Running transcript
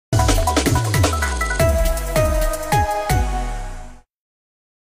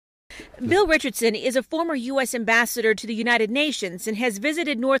Bill Richardson is a former U.S. ambassador to the United Nations and has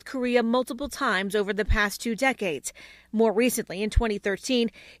visited North Korea multiple times over the past 2 decades. More recently, in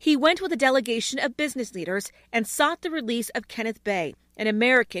 2013, he went with a delegation of business leaders and sought the release of Kenneth Bae, an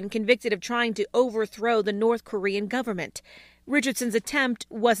American convicted of trying to overthrow the North Korean government. Richardson's attempt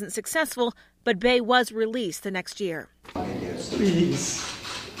wasn't successful, but Bae was released the next year. Please,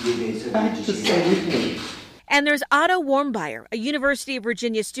 I have to stay with me. And there's Otto Warmbier, a University of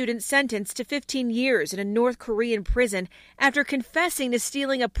Virginia student sentenced to 15 years in a North Korean prison after confessing to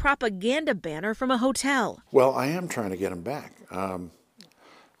stealing a propaganda banner from a hotel. Well, I am trying to get him back.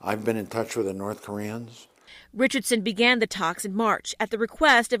 I've been in touch with the North Koreans. Richardson began the talks in March at the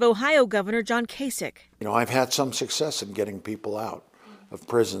request of Ohio Governor John Kasich. I've had some success in getting people out of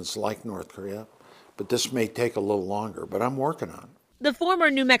prisons like North Korea, but this may take a little longer, but I'm working on it. The former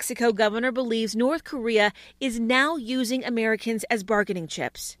New Mexico governor believes North Korea is now using Americans as bargaining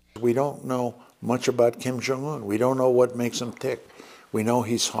chips. We don't know much about Kim Jong-un. We don't know what makes him tick. We know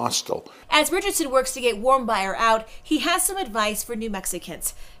he's hostile. As Richardson works to get Warmbier out, he has some advice for New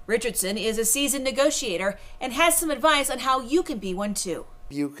Mexicans. Richardson is a seasoned negotiator and has some advice on how you can be one too.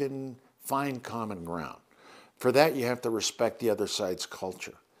 You can find common ground. For that, you have to respect the other side's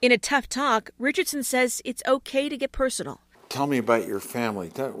culture. In a tough talk, Richardson says it's okay to get personal. Tell me about your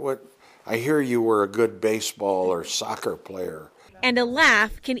family. I hear you were a good baseball or soccer player. And a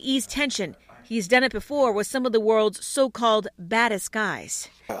laugh can ease tension. He's done it before with some of the world's so-called baddest guys.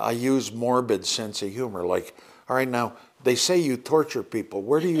 I use morbid sense of humor. Like, all right, now they say you torture people.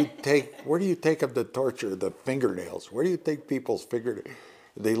 Where do you take them to torture? The fingernails. Where do you take people's fingernails?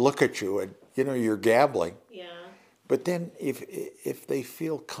 They look at you and you're gabbling. Yeah. But then if they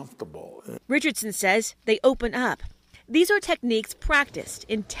feel comfortable. Richardson says they open up. These are techniques practiced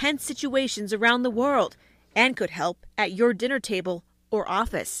in tense situations around the world and could help at your dinner table or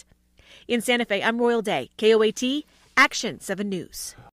office. In Santa Fe, I'm Royal Day, KOAT, Action 7 News.